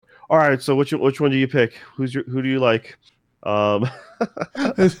All right, so which one do you pick? Who do you like? Um,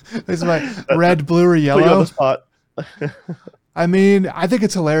 It's my that red, blue, or put you on the yellow. spot. I mean, I think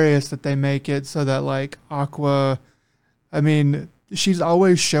it's hilarious that they make it so that like Aqua. I mean, she's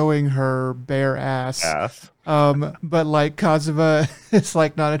always showing her bare ass. Ass. But like Kazuba is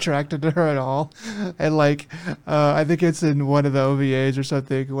like not attracted to her at all, and like I think it's in one of the OVAs or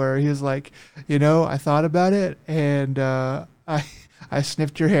something where he's like, I thought about it, and I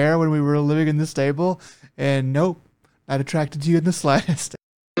sniffed your hair when we were living in the stable, and nope, not attracted to you in the slightest.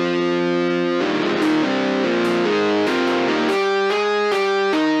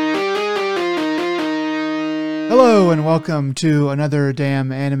 Hello and welcome to another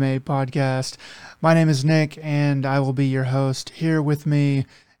damn anime podcast. My name is Nick and I will be your host. Here with me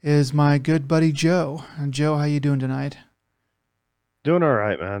is my good buddy Joe. And Joe, how you doing tonight? Doing all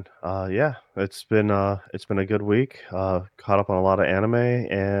right, man. Yeah, it's been a good week. Caught up on a lot of anime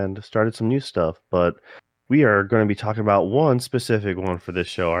and started some new stuff, but we are going to be talking about one specific one for this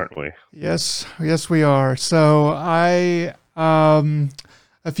show, aren't we? Yes, we are. So I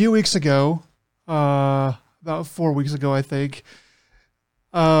a few weeks ago, about 4 weeks ago, I think,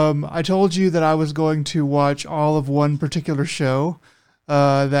 I told you that I was going to watch all of one particular show.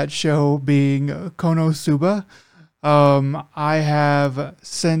 That show being Konosuba. I have You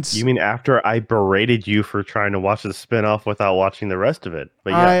since mean after I berated you for trying to watch the spin-off without watching the rest of it?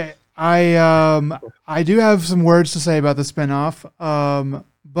 But yeah. I do have some words to say about the spinoff.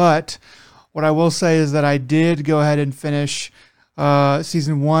 But what I will say is that I did go ahead and finish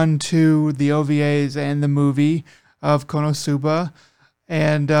season 1, 2, the OVAs, and the movie of Konosuba,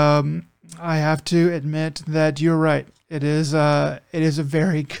 and I have to admit that you're right. It is a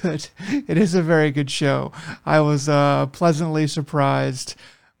very good it is a very good show. I was pleasantly surprised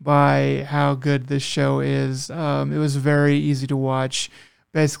by how good this show is. It was very easy to watch,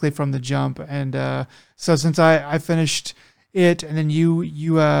 basically from the jump. And so since I finished it, and then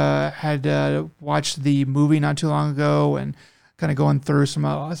you had watched the movie not too long ago, and kind of going through some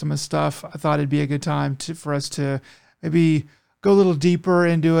of the stuff, I thought it'd be a good time for us to maybe go a little deeper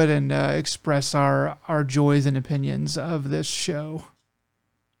into it and express our joys and opinions of this show.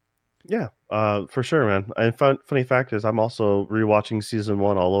 Yeah, for sure, man. And funny fact is, I'm also rewatching season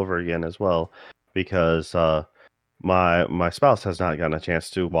one all over again as well, because my spouse has not gotten a chance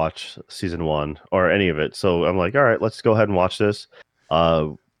to watch season one or any of it. So I'm like, all right, let's go ahead and watch this. Uh,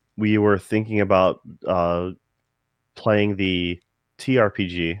 we were thinking about playing the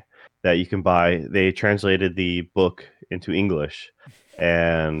TRPG that you can buy. They translated the book into English,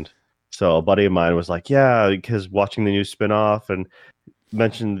 and so a buddy of mine was like, yeah, because watching the new spin-off and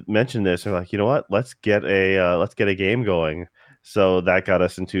mentioned this, and we're like, you know what, let's get a game going. So that got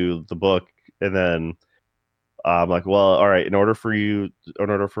us into the book, and then I'm like, well, all right, in order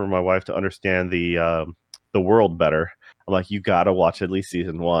for my wife to understand the world better, I'm like, you gotta watch at least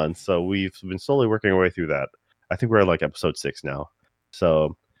season one. So we've been slowly working our way through that. I think we're at like episode 6 now.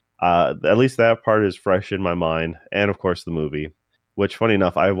 So at least that part is fresh in my mind, and of course the movie, which funny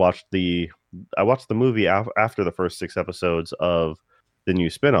enough, I watched the movie after the first 6 episodes of the new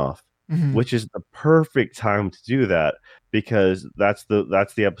spinoff, Hmm. which is the perfect time to do that, because that's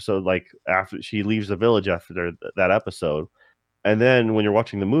the episode, like after she leaves the village after that episode, and then when you're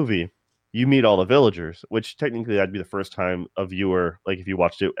watching the movie, you meet all the villagers, which technically that'd be the first time a viewer, like if you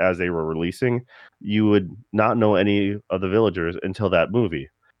watched it as they were releasing, you would not know any of the villagers until that movie.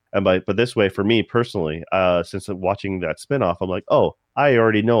 But this way, for me personally, since I'm watching that spinoff, I'm like, oh, I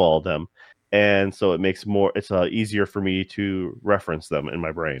already know all of them, and so it's easier for me to reference them in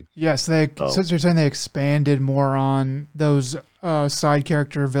my brain. Yes, they So since you're saying they expanded more on those side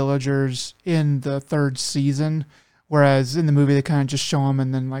character villagers in the third season, whereas in the movie they kind of just show them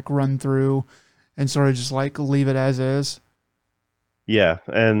and then like run through and sort of just like leave it as is. yeah,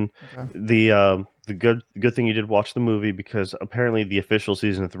 and Okay. the good thing you did watch the movie, because apparently the official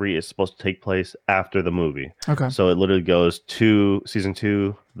season 3 is supposed to take place after the movie. Okay. So it literally goes to season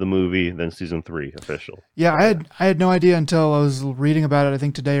 2, the movie, then season 3 official. Yeah, So yeah. I had no idea until I was reading about it. I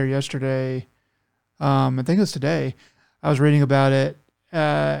think today or yesterday. I think it was today. I was reading about it,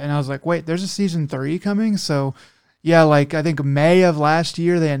 and I was like, "Wait, there's a season 3 coming." So, yeah, like I think May of last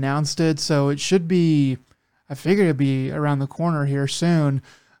year they announced it, so it should be. I figured it'd be around the corner here soon,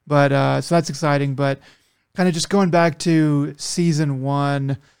 but so that's exciting. But kind of just going back to season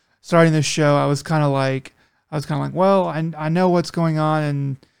 1, starting this show, I was kind of like, well, I know what's going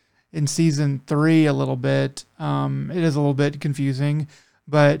on in season 3 a little bit. It is a little bit confusing,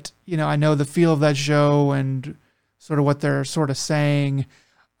 but I know the feel of that show and sort of what they're sort of saying.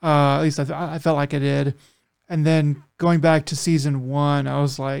 At least I felt like I did, and then going back to season one, I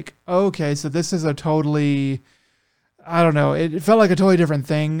was like, okay, so this is a totally, I don't know, it felt like a totally different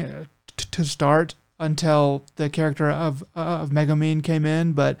thing to start until the character of Megumin came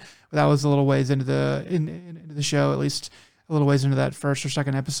in, but that was a little ways into into the show, at least a little ways into that first or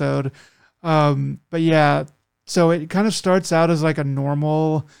second episode. But yeah, so it kind of starts out as like a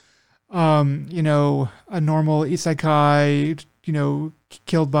normal, a normal isekai,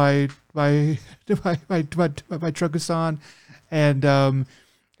 killed by by Trokusan, and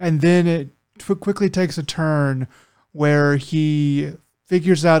then it quickly takes a turn where he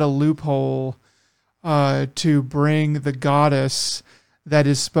figures out a loophole to bring the goddess that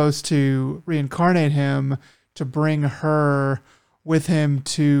is supposed to reincarnate him to bring her with him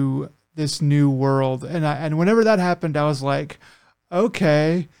to this new world. And whenever that happened, I was like,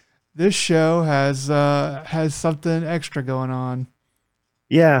 okay, this show has something extra going on.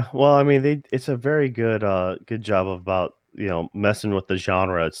 Yeah, well, I mean, it's a very good job about, messing with the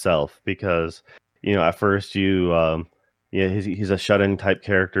genre itself because, at first yeah, he's a shut-in type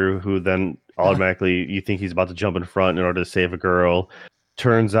character who then Yeah. automatically you think he's about to jump in front in order to save a girl.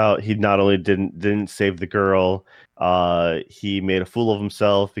 Turns out he not only didn't save the girl, he made a fool of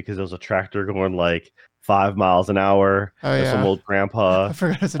himself because there was a tractor going like 5 miles an hour. Oh There's some yeah, old I grandpa.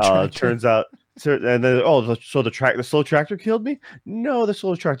 forgot it's a tractor. Turns out, and then so the slow tractor killed me. No, the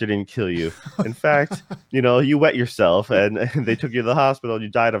slow tractor didn't kill you. In fact, you wet yourself and they took you to the hospital and you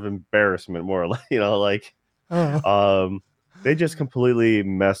died of embarrassment, more or less, like Oh um they just completely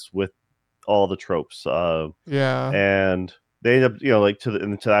mess with all the tropes. yeah, And they end up, like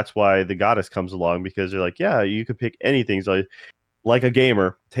and so that's why the goddess comes along because they're like, yeah, you could pick anything. So like a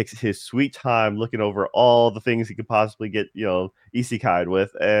gamer takes his sweet time looking over all the things he could possibly get, isekai'd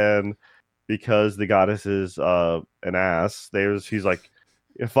with, and because the goddess is an ass, she's like,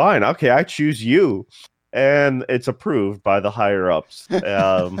 "Yeah, fine, okay, I choose you, and it's approved by the higher ups.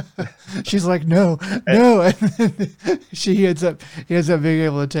 she's like, no, And, no, and then he ends up being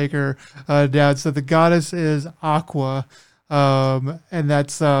able to take her down. So the goddess is Aqua, and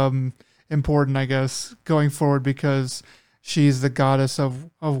that's important, I guess, going forward because she's the goddess of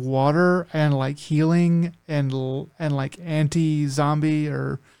water and like healing and like anti zombie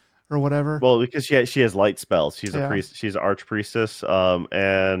or whatever. well, because she has light spells. She's a Yeah, priest. She's an archpriestess.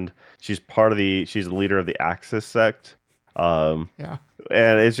 And she's the leader of the Axis sect. Um, yeah,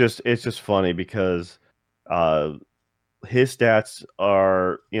 and it's just funny because uh his stats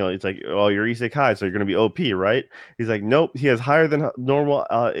are, it's like, oh, you're isekai, so you're going to be OP, right? He's like, nope, he has higher than normal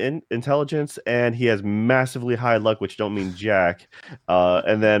intelligence, and he has massively high luck, which don't mean jack.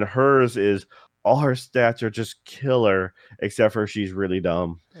 And then hers is all her stats are just killer, except for she's really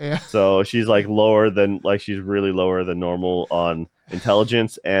dumb. yeah, So she's she's really lower than normal on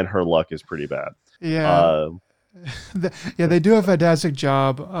intelligence, and her luck is pretty bad. yeah. Uh, Yeah, they do a fantastic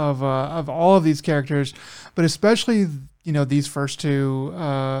job of all of these characters, but especially these first two,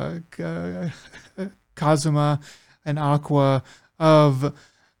 Kazuma and Aqua, of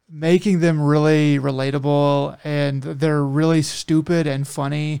making them really relatable, and they're really stupid and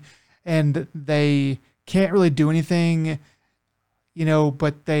funny, and they can't really do anything,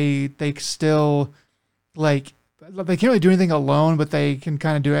 but they still like they can't really do anything alone, but they can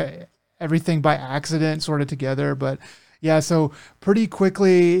kind of do it, everything by accident, sort of together. But yeah, so pretty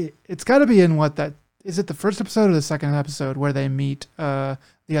quickly, it's got to be in what that is it the first episode or the second episode where they meet the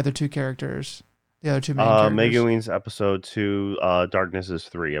other two characters, the other two main characters. Megumin's episode 2, Darkness is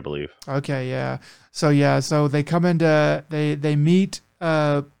 3, I believe. Okay, yeah, so they come into they meet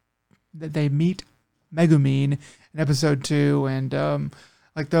Megumin in episode two, and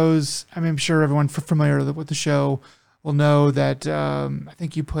like those, I mean, I'm sure everyone familiar with the show will know that I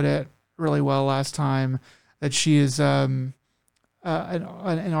think you put it really well last time that she is an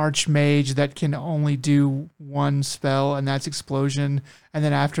archmage that can only do one spell, and that's explosion. And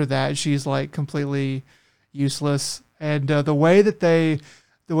then after that, she's like completely useless. And the way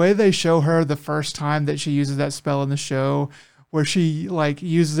they show her the first time that she uses that spell in the show, where she like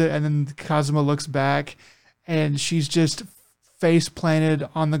uses it, and then Kazuma looks back, and she's just face planted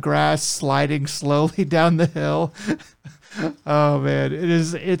on the grass, sliding slowly down the hill. Oh man,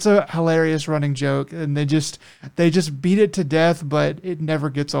 it's a hilarious running joke, and they just beat it to death, but it never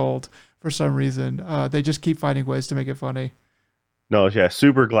gets old for some reason. They just keep finding ways to make it funny. No, yeah,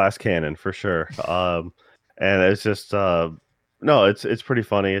 super glass cannon for sure. And it's just no, it's pretty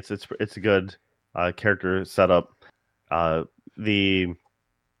funny. It's a good character setup. The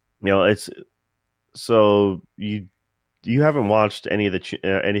it's so you haven't watched any of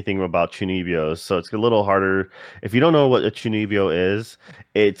the anything about Chunibios, so it's a little harder if you don't know what a Chunibyo is.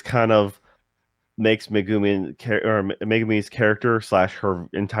 It's kind of makes Megumi's character slash her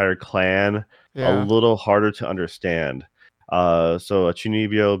entire clan a Yeah. little harder to understand. So a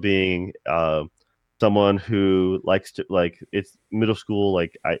Chunibyo being someone who likes to like it's middle school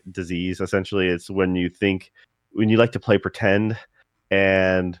disease essentially. It's when you like to play pretend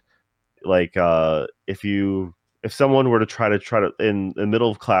and if someone were to try to in the middle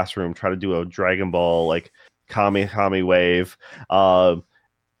of classroom try to do a Dragon Ball like Kami wave, uh,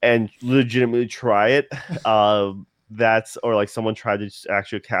 and legitimately try it, that's or like someone tried to just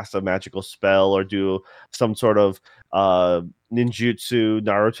actually cast a magical spell or do some sort of uh ninjutsu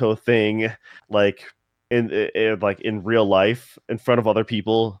Naruto thing like in real life in front of other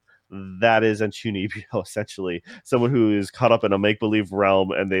people. That is Chunibyo essentially. Someone who is caught up in a make believe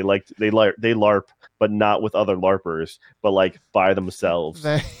realm and they LARP, but not with other LARPers, but like by themselves.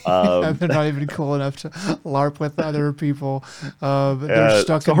 They yeah, Um, they're not even cool enough to LARP with other people. They're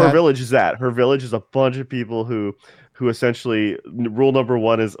stuck so in her that. village is that. Her village is a bunch of people who essentially rule number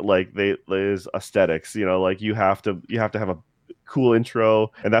one is like they is aesthetics. You know, like you have to have a cool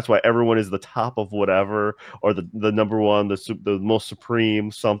intro, and that's why everyone is the top of whatever or the number one, the most supreme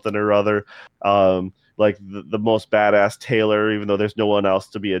something or other. Like the most badass tailor, even though there's no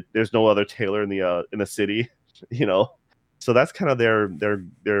other tailor in the city. You know, so that's kind of their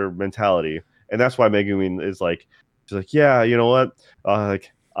mentality, and that's why Megumin is like she's like, yeah, you know what?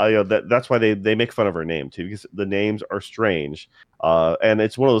 Like that's why they make fun of her name too, because the names are strange. And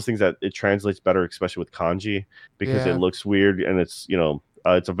it's one of those things that it translates better, especially with kanji, because it Yeah, looks weird and it's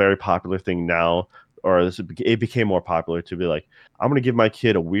a very popular thing now. Or it became more popular to be like, I'm gonna give my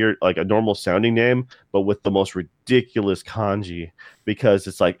kid a weird, like a normal sounding name, but with the most ridiculous kanji because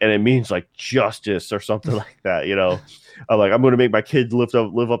it's like, and it means like justice or something like that. I'm like, I'm gonna make my kid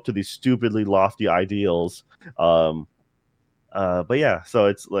live up to these stupidly lofty ideals. Um, but yeah, so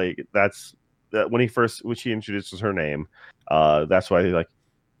it's like that's that when she introduces her name, that's why they're like,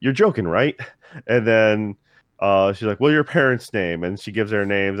 "You're joking, right?" And then she's like, "Well, your parents' name," and she gives their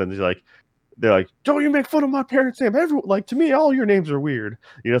names, and they're like, "Don't you make fun of my parents' name? Everyone, like to me, all your names are weird.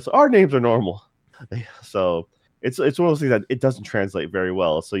 So our names are normal." So it's one of those things that it doesn't translate very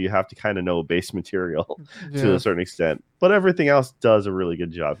well. So you have to kind of know base material to yeah, a certain extent, but everything else does a really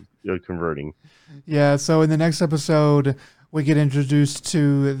good job converting. yeah. So in the next episode, we get introduced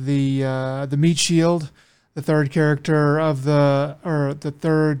to the meat shield, the third character of the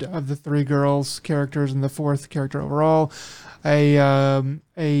third of the three girls characters and the fourth character overall,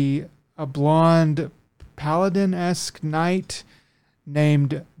 a blonde paladin esque knight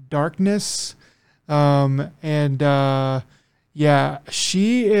named Darkness. And yeah,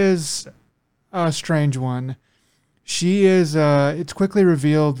 she is a strange one. She is. It's quickly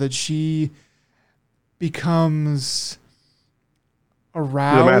revealed that she becomes She's a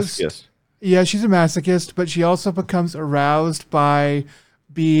aroused. masochist. Yeah, she's a masochist, but she also becomes aroused by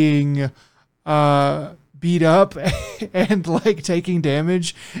being beat up and like taking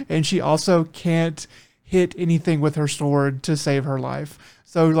damage, and she also can't hit anything with her sword to save her life.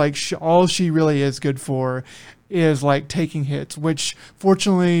 So like all she really is good for is like taking hits, which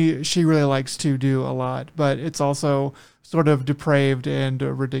fortunately she really likes to do a lot, but it's also sort of depraved and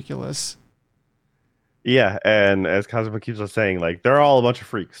ridiculous. Yeah, and as Kazuma keeps on saying, like they're all a bunch of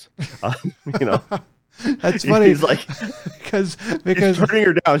freaks. Uh, you know, That's funny he's like because he's because turning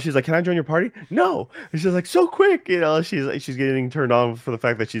her down. She's like, "Can I join your party?" No, and she's like, "So quick." She's getting turned on for the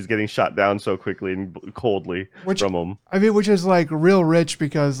fact that she's getting shot down so quickly and coldly which from him. I mean, which is like real rich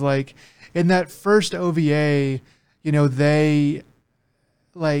because like in that first OVA, they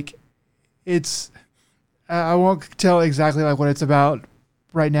like it's I won't tell exactly like what it's about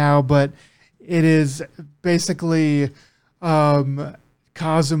right now, but it is basically um,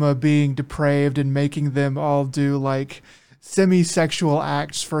 Kazuma being depraved and making them all do like semi-sexual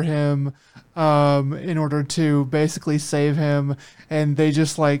acts for him in order to basically save him, and they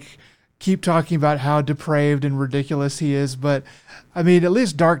just like keep talking about how depraved and ridiculous he is. But I mean, at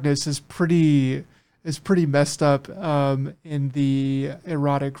least Darkness is pretty messed up in the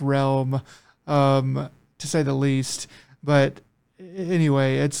erotic realm, to say the least. But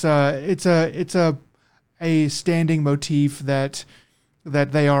anyway, it's a standing motif that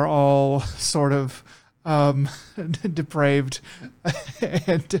they are all sort of depraved,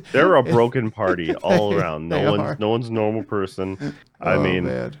 and They're a broken party all they around. they are. No one's a normal person. I Oh mean,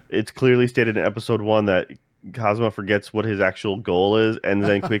 man. it's clearly stated in episode one that Cosmo forgets what his actual goal is and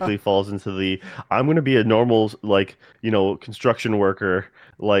then quickly falls into the I'm going to be a normal construction worker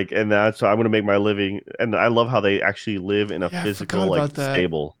and that's so I'm going to make my living. And I love how they actually live in a Yeah, I forgot physical about that.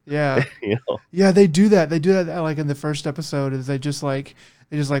 stable. Yeah. you know. Yeah, they do that. They do that like in the first episode is they just like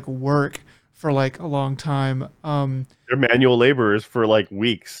work for like a long time. They're manual laborers for like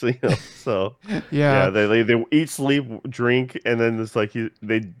weeks, So Yeah, yeah, they eat, sleep, drink, and then it's like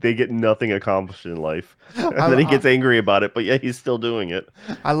they get nothing accomplished in life, and then he I, gets angry about it. But yeah, he's still doing it.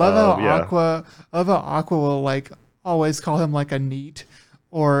 I love how Yeah, Aqua will like always call him like a neat,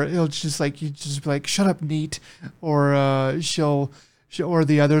 or he'll just like you just be like shut up neat, or or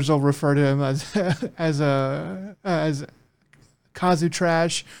the others will refer to him as as Kazu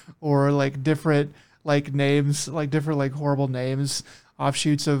trash, or like different like names, like different like horrible names,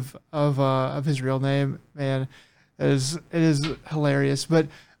 offshoots of his real name. Man, it is hilarious. But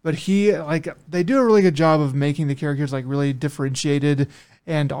he like they do a really good job of making the characters like really differentiated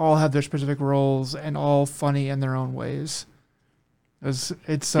and all have their specific roles and all funny in their own ways. It's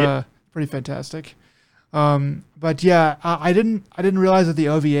yeah. pretty fantastic. But yeah, I didn't realize that the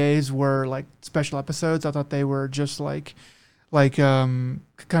OVAs were like special episodes. I thought they were just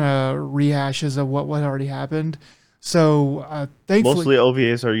kind of rehashes of what already happened. So thankfully, Mostly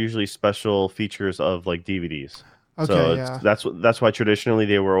OVAs are usually special features of like DVDs. So okay, yeah. that's why traditionally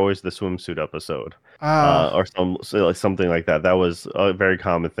they were always the swimsuit episode, Ah, or like something like that. That was a very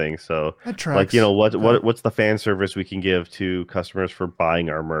common thing. So that like tracks. Okay. what's the fan service we can give to customers for buying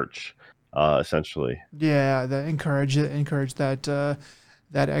our merch, essentially. Yeah, that encourage that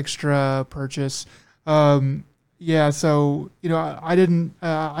that extra purchase. Um, yeah, so I didn't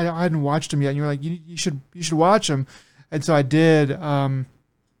I hadn't watched them yet. And you were like, you should watch them, and so I did.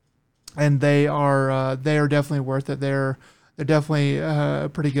 And they are definitely worth it. They're definitely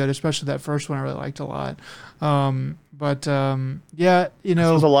pretty good, especially that first one I really liked a lot. But yeah, That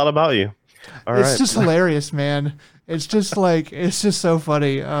says a lot about you. All it's right. just hilarious, man. It's just like it's just so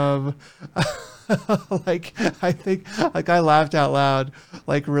funny. Like I think like I laughed out loud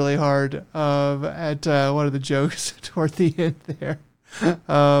like really hard at one of the jokes toward the end there.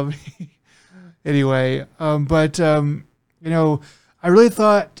 Um, anyway, but you know, I really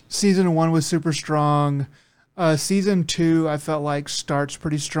thought season one was super strong. Season two, I felt like starts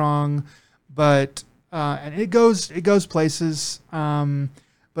pretty strong, but and it goes places.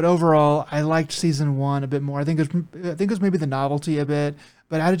 But overall, I liked season one a bit more. I think it was maybe the novelty a bit.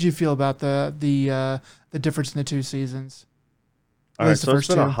 But how did you feel about the difference in the two seasons? At All right, least the so it's first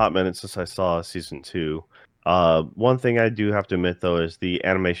been a two. hot minute since I saw season two. One thing I do have to admit though is the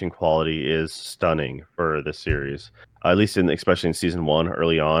animation quality is stunning for this series. At least especially in season one,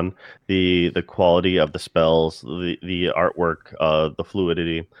 early on, the quality of the spells, the artwork, the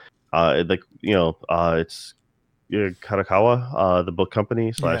fluidity, like it's Kadokawa, the book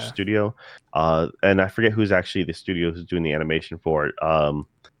company slash Yeah, studio, and I forget who's actually the studio who's doing the animation for it.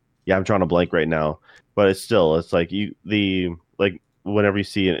 Yeah, I'm drawing a blank right now, but it's like whenever you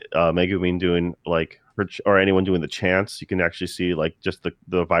see Megumin doing like or anyone doing the chants, you can actually see like just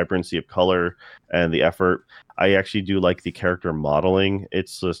the vibrancy of color and the effort. I actually do like the character modeling.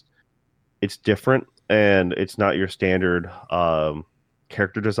 It's different and it's not your standard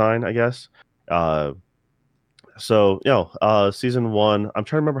character design, I guess. Uh, season one. I'm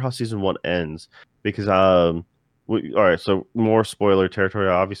trying to remember how season one ends because all right. So more spoiler territory.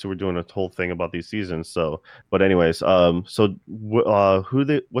 Obviously, we're doing a whole thing about these seasons. So, but anyways, what's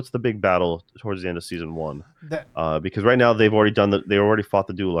the big battle towards the end of season one? that Because right now they already fought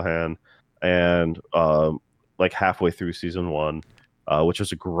the Doulahan, and like halfway through season one, which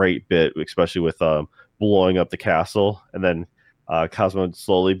was a great bit, especially with blowing up the castle, and then Cosmo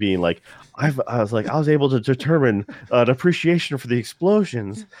slowly being like, I was able to determine an appreciation for the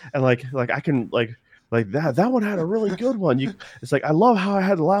explosions, and like I can like that one had a really good one. It's like I love how I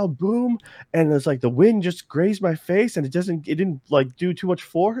had a loud boom, and it's like the wind just grazed my face, and it didn't like do too much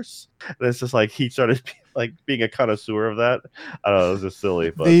force. And it's just like he started like being a connoisseur of that. I don't know, it was just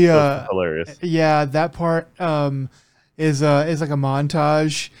silly, but the it was hilarious. yeah, that part is like a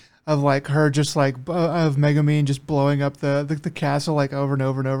montage of like her just like of Megumin just blowing up the castle like over and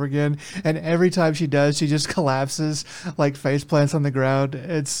over and over again, and every time she does she just collapses like face plants on the ground.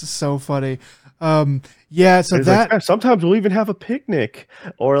 It's so funny. Yeah, so And it's like, that "Yeah, sometimes we'll even have a picnic,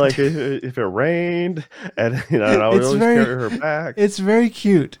 or like if it rained, and and I would it's always very carry her back." it's very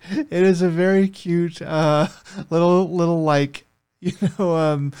cute. It is a very cute little like you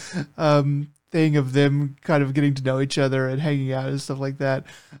know thing of them kind of getting to know each other and hanging out and stuff like that.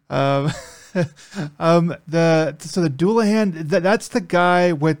 Um, the Doulahan that's the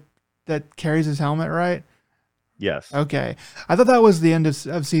guy with that carries his helmet, right? Yes. Okay, I thought that was the end of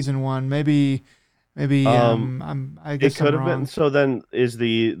season one. Maybe Um, I it guess I'm could have been. wrong. So then, is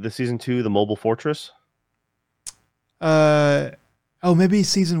the season two the mobile fortress? Uh maybe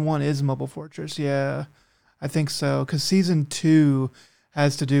season one is Mobile Fortress. Yeah, I think so. Because season two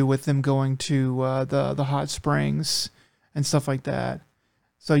has to do with them going to the hot springs and stuff like that.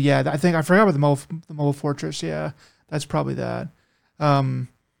 So yeah, I think I forgot about the mobile fortress. Yeah, that's probably that. Um,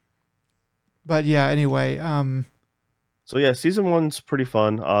 but yeah, anyway, So yeah, season one's pretty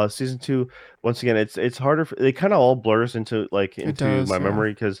fun. Season two, once again, it's harder. It kind of all blurs into it into does. my Yeah,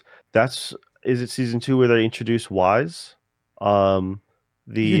 memory because that's is it season two where they introduce Wise, um,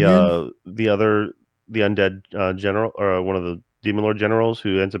 Union. the other the undead general or one of the demon lord generals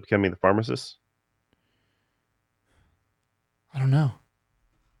who ends up becoming the pharmacist. I don't know.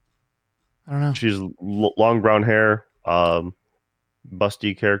 I don't know. She's long brown hair,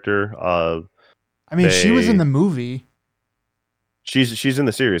 busty character. I mean, she was in They the movie. she's in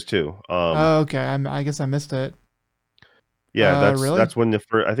the series too. Oh, okay. I guess I missed it. Yeah, Really? that's when the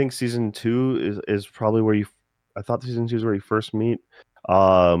first. I think season two is probably where you. I thought season two is where you first meet.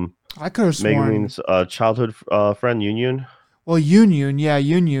 Um, I could have sworn. Megumin's childhood friend Union. Well, Union. Yeah,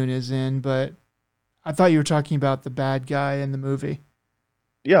 Union is in, but I thought you were talking about the bad guy in the movie.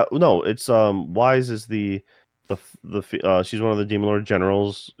 Yeah, no, it's Wise is she's one of the Demon Lord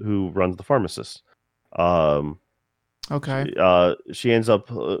generals who runs the pharmacist. Um, Okay. she ends up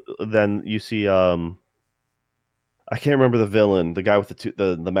then you see I can't remember the villain, the guy with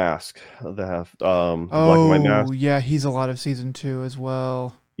the mask, the black and white Oh, mask. yeah, he's a lot of season two as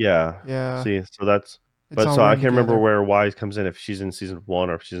well. Yeah. Yeah, See, so that's it's but all so I run can't remember together. where Wise comes in if she's in season one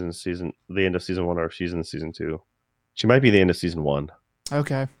or if she's in the end of season one or if she's in season two. She might be the end of season one.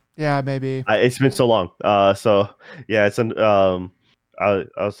 Okay. Yeah, maybe. It's been so long. So yeah, it's an I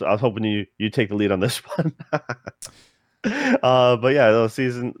was hoping you take the lead on this one. But yeah,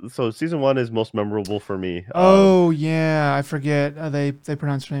 season one is most memorable for me. Oh, yeah, I forget. They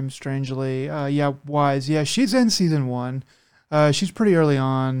pronounce her name strangely. Yeah, Wise. Yeah, she's in season one. She's pretty early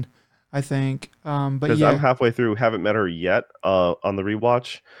on, I think. But Because I'm yeah, halfway through, haven't met her yet on the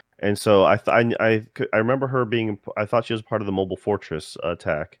rewatch, and so I remember her being. I thought she was part of the Mobile Fortress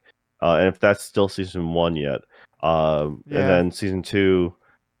attack, and if that's still season one yet, and yeah, then season two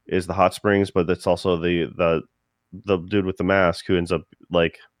is the hot springs, but that's also the dude with the mask who ends up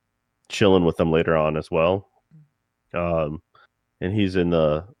like chilling with them later on as well. Um, and he's in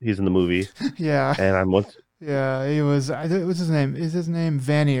the movie, yeah, and I'm once yeah. He was. What's his name? Is his name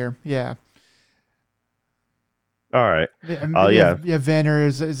Vanier? Yeah. all right. Yeah, Yeah, yeah. Vanner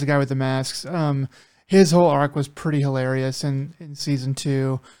is the guy with the masks. His whole arc was pretty hilarious in season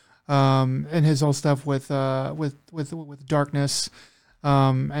two, and his whole stuff with darkness,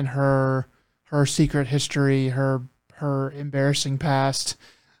 and her secret history, her embarrassing past,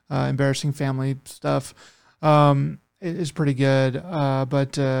 embarrassing family stuff, is pretty good.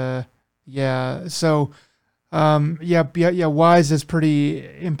 But yeah, so yeah. Wise is pretty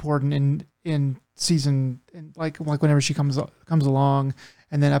important in season, like whenever she comes along,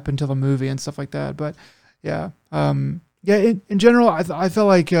 and then up until the movie and stuff like that. But yeah, yeah. In general, I felt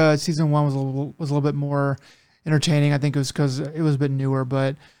like season one was a little bit more entertaining. I think it was because it was a bit newer,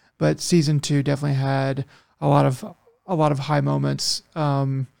 but season two definitely had a lot of high moments,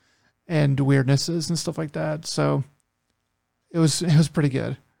 and weirdnesses and stuff like that. So it was pretty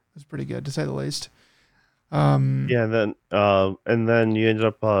good. It was pretty good to say the least. Um, yeah. And then you ended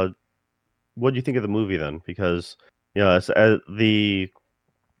up. What do you think of the movie then? Because it's the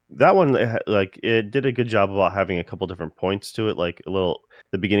that one like it did a good job about having a couple different points to it. Like a little,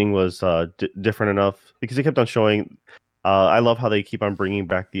 the beginning was different enough because it kept on showing. I love how they keep on bringing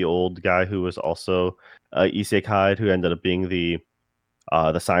back the old guy who was also isekai, who ended up being the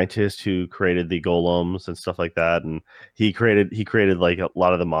scientist who created the golems and stuff like that, and he created like a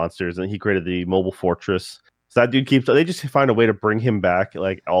lot of the monsters, and he created the mobile fortress. So that dude keeps. They just find a way to bring him back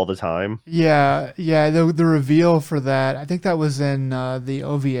like all the time. Yeah, yeah. The reveal for that, I think that was in the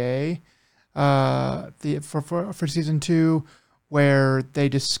OVA, the for season two, where they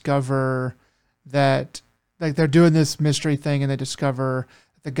discover that like they're doing this mystery thing, and they discover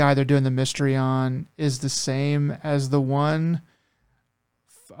the guy they're doing the mystery on is the same as the one,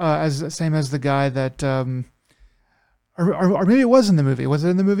 as same as the guy that or maybe it was in the movie. Was it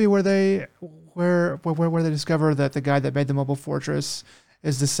in the movie where where they discover that the guy that made the mobile fortress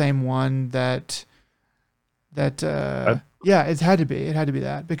is the same one that I, yeah, it had to be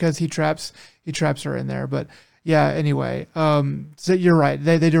that because he traps her in there. But yeah, anyway, so you're right.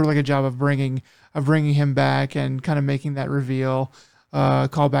 They do a really good job of bringing him back and kind of making that reveal,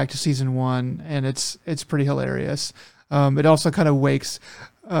 call back to season one, and it's pretty hilarious. It also kind of wakes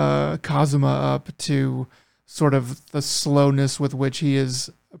Kazuma up to sort of the slowness with which he is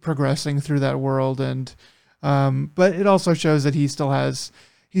progressing through that world, and but it also shows that he still has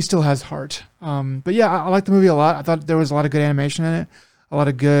heart. But yeah, I like the movie a lot. I thought there was a lot of good animation in it. a lot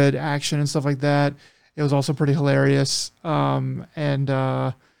of good action and stuff like that. It was also pretty hilarious. And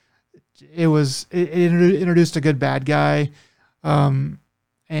it introduced a good bad guy, um,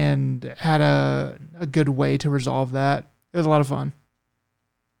 and had a good way to resolve that. It was a lot of fun.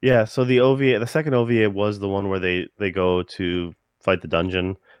 Yeah, so the OVA, the second OVA was the one where they go to fight the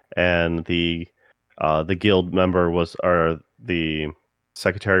dungeon, and the guild member was or the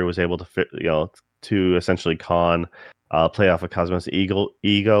secretary was able to to essentially play off of Cosmo's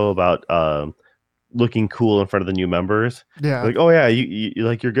ego about looking cool in front of the new members. Yeah. Like, oh yeah,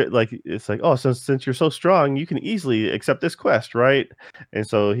 like you're good. Like it's like, oh, since you're so strong, you can easily accept this quest, right? And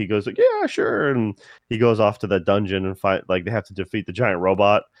so he goes like, yeah, sure. And he goes off to the dungeon and fight. Like they have to defeat the giant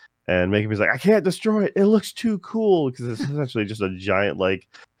robot. And Megumi's like, I can't destroy it. It looks too cool because it's essentially just a giant, like,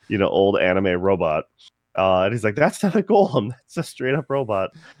 old anime robot. And he's like, that's not a golem. That's a straight up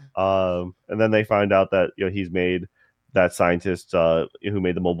robot. And then they find out that he's made that scientist who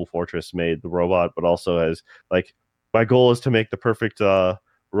made the mobile fortress made the robot, but also has like my goal is to make the perfect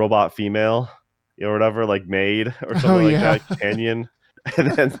robot female, whatever, like maid or Oh something like yeah. that, companion.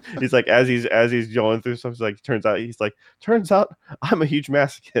 And then he's like, as he's going through something, like turns out I'm a huge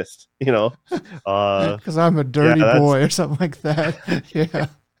masochist, Because I'm a yeah, dirty that's boy or something like that. Yeah.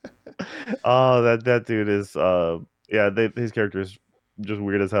 oh that dude is yeah, his character is just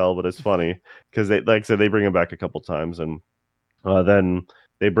weird as hell, but it's funny because they like I said they bring him back a couple times and then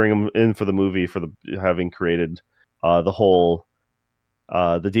they bring him in for the movie for the having created the whole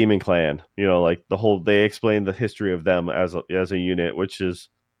the Demon Clan. Like the whole they explain the history of them as a unit, which is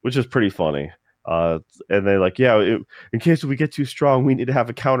pretty funny. And they're like, yeah, in case we get too strong, we need to have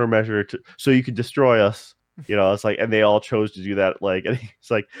a countermeasure so you can destroy us. It's like, and they all chose to do that. Like, and he's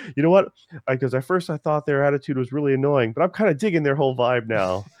like, you know what? Because at first I thought their attitude was really annoying, but I'm kind of digging their whole vibe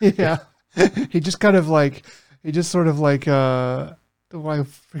now. Yeah. He just kind of like he just sort of like well, I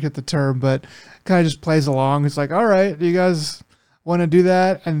forget the term, but kind of just plays along. It's like, all right, do you guys want to do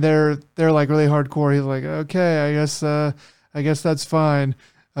that? And they're like really hardcore. He's like, okay, I guess that's fine.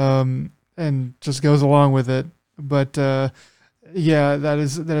 And just goes along with it. But yeah, that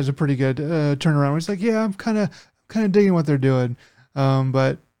is a pretty good turnaround. Where it's like, yeah, I'm kind of digging what they're doing.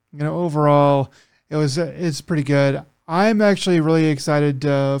 But overall, it's pretty good. I'm actually really excited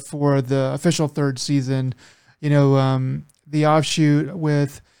for the official third season. The offshoot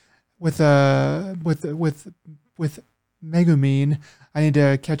with Megumin. I need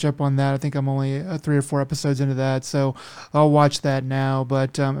to catch up on that. I think I'm only 3 or 4 episodes into that, so I'll watch that now.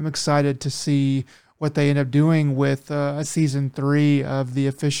 But I'm excited to see what they end up doing with a season 3 of the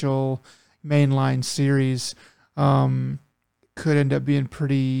official mainline series. Could end up being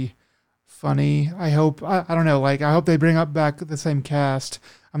pretty funny. I hope. I don't know. Like I hope they bring up back the same cast.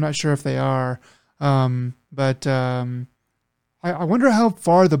 I'm not sure if they are. But I wonder how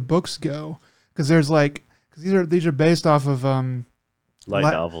far the books go because these are based off of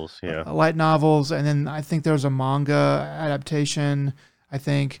Light novels, yeah. light novels, and then I think there's a manga adaptation. I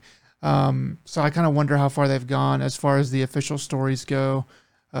think. So I kind of wonder how far they've gone as far as the official stories go.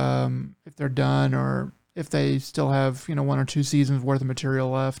 If they're done or if they still have 1 or 2 seasons worth of material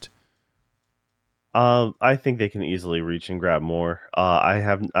left. I think they can easily reach and grab more.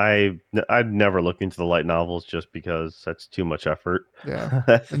 I'd never look into the light novels just because that's too much effort. Yeah,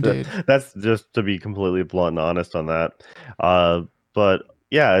 that's indeed. that's just to be completely blunt and honest on that. Uh, but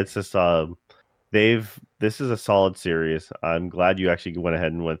yeah, it's just they've this is a solid series. I'm glad you actually went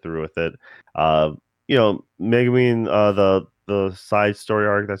ahead and went through with it. Megumin, the side story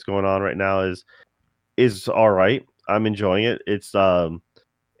arc that's going on right now is all right. I'm enjoying it. It's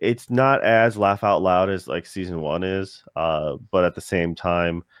not as laugh out loud as like season one is, but at the same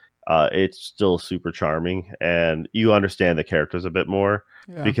time, it's still super charming, and you understand the characters a bit more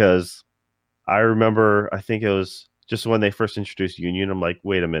Yeah, because I remember I think it was just when they first introduced Union. I'm like,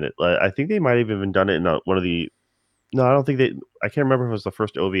 wait a minute, I think they might have even done it in one of the. No, I don't think they. I can't remember if it was the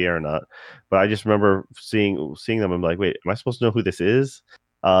first OVA or not, but I just remember seeing them. I'm like, wait, am I supposed to know who this is?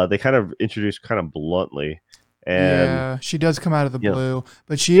 They kind of introduced kind of bluntly, and yeah. She does come out of the you know, blue,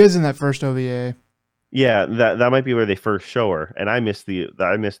 but she is in that first OVA. yeah, that might be where they first show her, and I missed the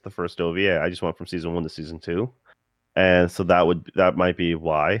first OVA. I just went from season one to season two, and so that might be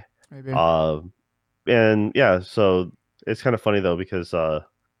why. Maybe. Uh, and yeah, so it's kind of funny though because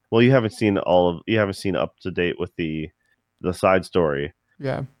well, you haven't seen up to date with the side story,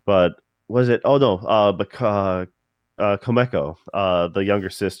 Yeah. but was it? Oh no, Komeko, the younger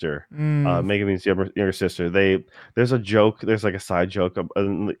sister, Mm. Megumin's younger sister. There's a joke. There's like a side joke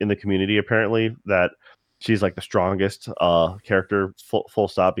in the community apparently that she's like the strongest character full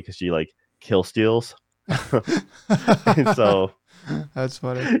stop because she like kill steals, and so That's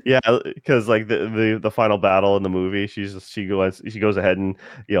funny. Yeah, because like the final battle in the movie, she goes ahead and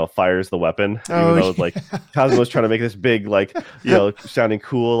fires the weapon, even Oh though like yeah. Cosmo's trying to make this big like sounding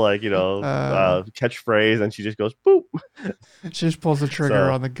cool like uh, catchphrase, and she just goes boop. she just pulls the trigger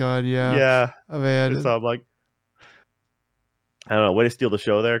So on the gun. Yeah. yeah, Oh and man. so I'm like, I don't know, way to steal the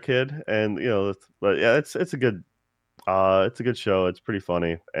show there, kid. And but yeah, it's a good show. It's pretty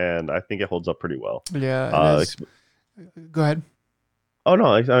funny, and I think it holds up pretty well. Yeah, it Uh, is. Go ahead. Oh no,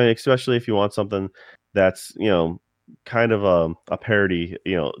 I mean, especially if you want something that's, kind of a parody,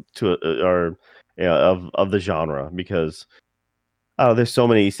 to or of the genre because there's so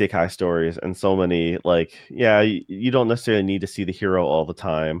many isekai stories and so many like yeah, you don't necessarily need to see the hero all the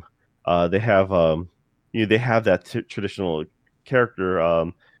time. They have they have that traditional character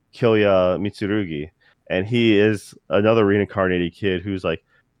Kyoya Mitsurugi, and he is another reincarnated kid who's like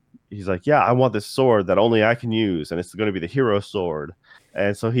he's like, yeah, I want this sword that only I can use, and it's going to be the hero sword.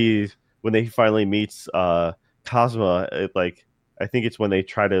 And so when they finally meets Cosma, like I think it's when they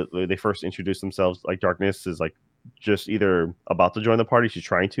first introduce themselves. Like Darkness is like just either about to join the party, she's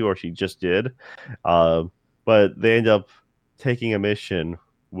trying to, or she just did. Uh, but they end up taking a mission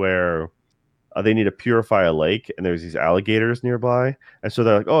where they need to purify a lake, and there's these alligators nearby, and so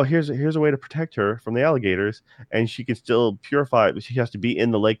they're like, "Oh, here's a way to protect her from the alligators, and she can still purify it, but she has to be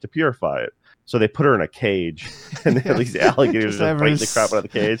in the lake to purify it." So they put her in a cage, and Yeah. these alligators Just are just ever. biting the crap out of the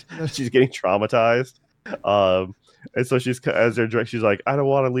cage. She's getting traumatized, um, and so she's like, "I don't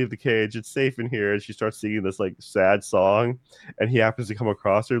want to leave the cage. It's safe in here." And she starts singing this like sad song, and he happens to come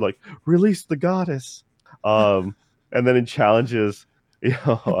across her like, "Release the goddess," um, and then it challenges Breaks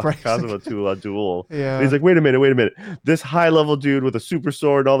the. Kazuma to a duel. And he's Yeah. like, wait a minute, wait a minute. This high level dude with a super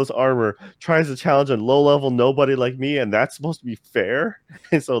sword and all this armor tries to challenge a low level nobody like me, and that's supposed to be fair?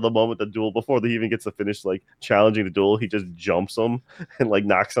 And so the moment the duel, before they even gets to finish like challenging the duel, he just jumps him and like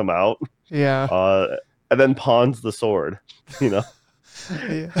knocks him out. Yeah. Uh, and then pawns the sword, you know?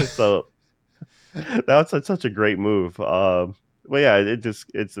 Yeah. So that's such a great move. But yeah, they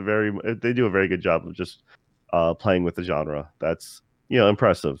do a very good job of just playing with the genre. That's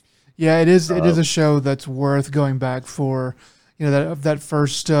impressive. Yeah, it is. It Uh, is a show that's worth going back for. That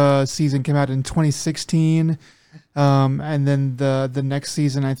first season came out in 2016, and then the next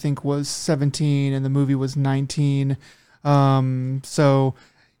season I think was 17, and the movie was 19. So,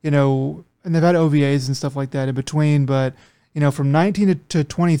 and they've had OVAs and stuff like that in between, but from 19 to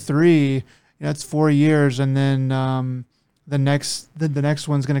 23, that's 4 years, and then the next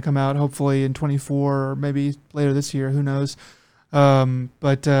one's going to come out hopefully in 24 or maybe later this year. Who knows?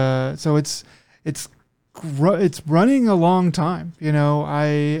 But so it's running a long time. I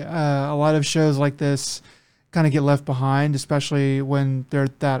a lot of shows like this kind of get left behind, especially when they're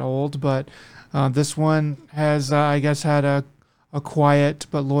that old. But this one has, I guess, had a quiet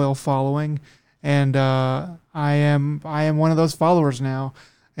but loyal following, and I am one of those followers now,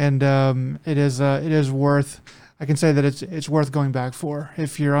 and it is worth. I can say that it's worth going back for.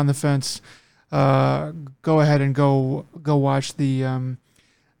 If you're on the fence, go ahead and go watch the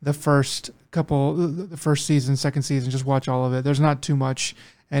first season, second season. Just watch all of it. There's not too much,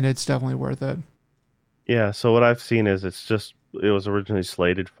 and it's definitely worth it. yeah, so what I've seen is it was originally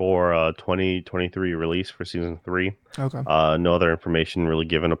slated for 2023 release for season 3. Okay. No other information really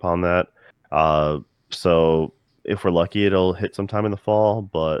given upon that. Uh, so if we're lucky, it'll hit sometime in the fall.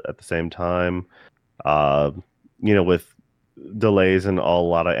 But at the same time, uh, with delays in a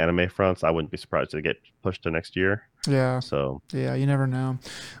lot of anime fronts, I wouldn't be surprised to get pushed to next year. Yeah. So Yeah, you never know.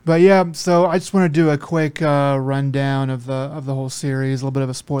 But yeah, so I just want to do a quick rundown of the whole series, a little bit of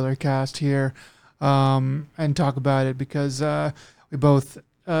a spoiler cast here, and talk about it because we both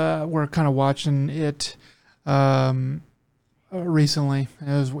were kind of watching it um, recently.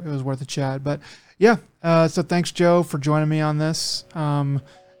 It was worth a chat. But yeah, so thanks, Joe, for joining me on this.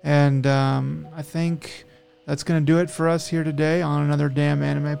 And I think that's going to do it for us here today on another Damn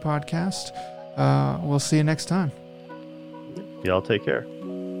Anime podcast. We'll see you next time. y'all take care.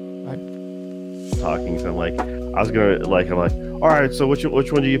 Bye. Talking, so I'm like, all right. So which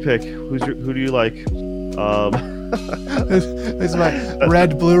one do you pick? Who do you like? It's like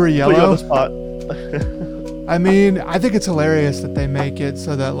red, blue, or Put you on yellow. the spot. I mean, I think it's hilarious that they make it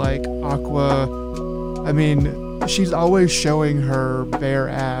so that like Aqua, I mean, she's always showing her bare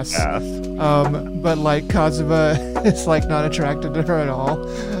ass. But like Kazuma is like not attracted to her at all.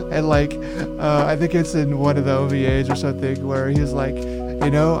 And like, I think it's in one of the OVAs or something where he's like,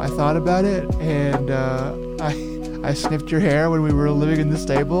 I thought about it and I sniffed your hair when we were living in the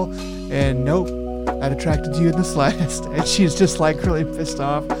stable, and nope, that attracted you in the slightest. And she's just like really pissed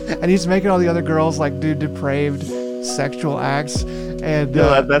off, and he's making all the other girls like, dude, depraved. sexual acts, and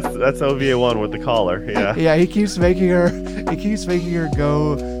Yeah, that's OVA one with the collar. Yeah. yeah, he keeps making her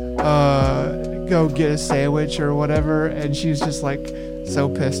go get a sandwich or whatever, and she's just like so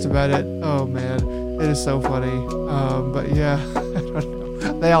pissed about it. Oh man, it is so funny. But yeah, I don't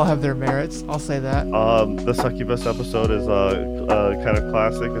know. They all have their merits. I'll say that. The succubus episode is kind of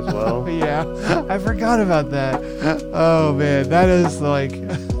classic as well. Yeah, I forgot about that. Oh man, that is like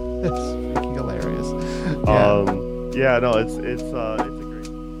that's freaking hilarious. Yeah. Yeah, no, it's